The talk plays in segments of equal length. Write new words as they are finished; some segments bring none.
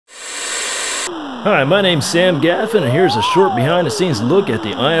Hi, my name's Sam Gaffin, and here's a short behind-the-scenes look at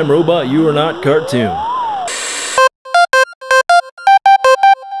the I Am Robot You Are Not cartoon.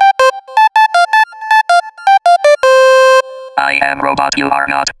 I am robot you are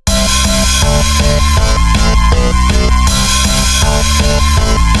not.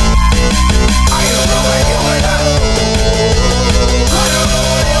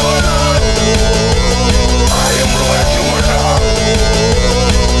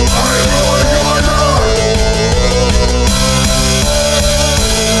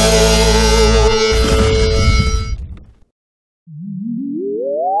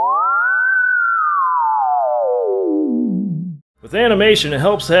 With animation, it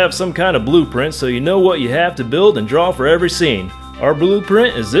helps to have some kind of blueprint so you know what you have to build and draw for every scene. Our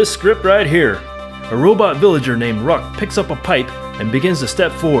blueprint is this script right here. A robot villager named Ruck picks up a pipe and begins to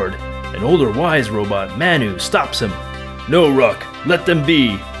step forward. An older wise robot, Manu, stops him. "No, Ruck, let them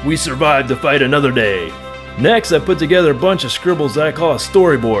be. We survived to fight another day." Next, I put together a bunch of scribbles that I call a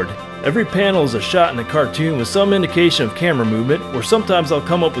storyboard. Every panel is a shot in the cartoon with some indication of camera movement, or sometimes I'll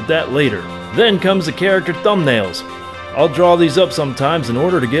come up with that later. Then comes the character thumbnails. I'll draw these up sometimes in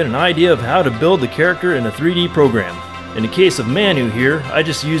order to get an idea of how to build the character in a 3D program. In the case of Manu here, I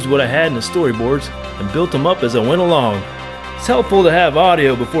just used what I had in the storyboards and built them up as I went along. It's helpful to have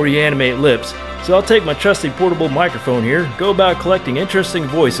audio before you animate lips, so I'll take my trusty portable microphone here, go about collecting interesting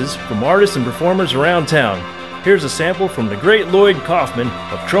voices from artists and performers around town. Here's a sample from the great Lloyd Kaufman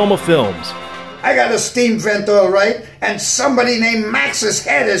of Troma films. "I got a steam vent all right, and somebody named Max's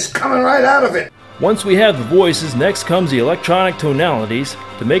head is coming right out of it." Once we have the voices, next comes the electronic tonalities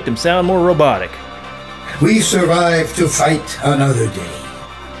to make them sound more robotic. "We survived to fight another day."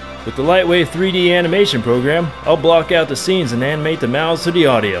 With the Lightwave 3D animation program, I'll block out the scenes and animate the mouths to the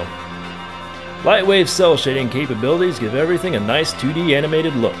audio. Lightwave cell shading capabilities give everything a nice 2D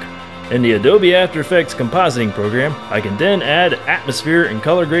animated look. In the Adobe After Effects compositing program, I can then add atmosphere and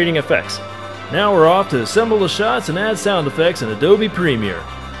color grading effects. Now we're off to assemble the shots and add sound effects in Adobe Premiere.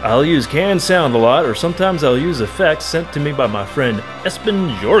 I'll use canned sound a lot, or sometimes I'll use effects sent to me by my friend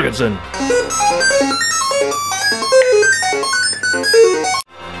Espen Jorgensen.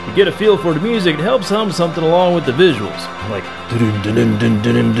 To get a feel for the music, it helps hum something along with the visuals, like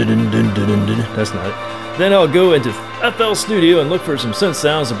that's not it. Then I'll go into FL Studio and look for some synth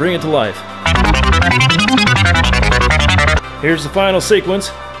sounds to bring it to life. Here's the final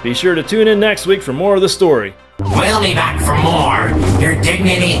sequence. Be sure to tune in next week for more of the story. We'll be back for more. Your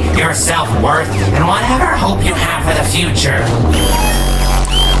dignity, your self-worth, and whatever hope you have for the future.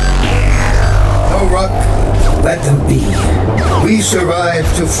 "No, Ruck, let them be. We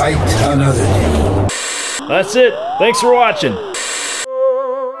survived to fight another day." That's it. Thanks for watching.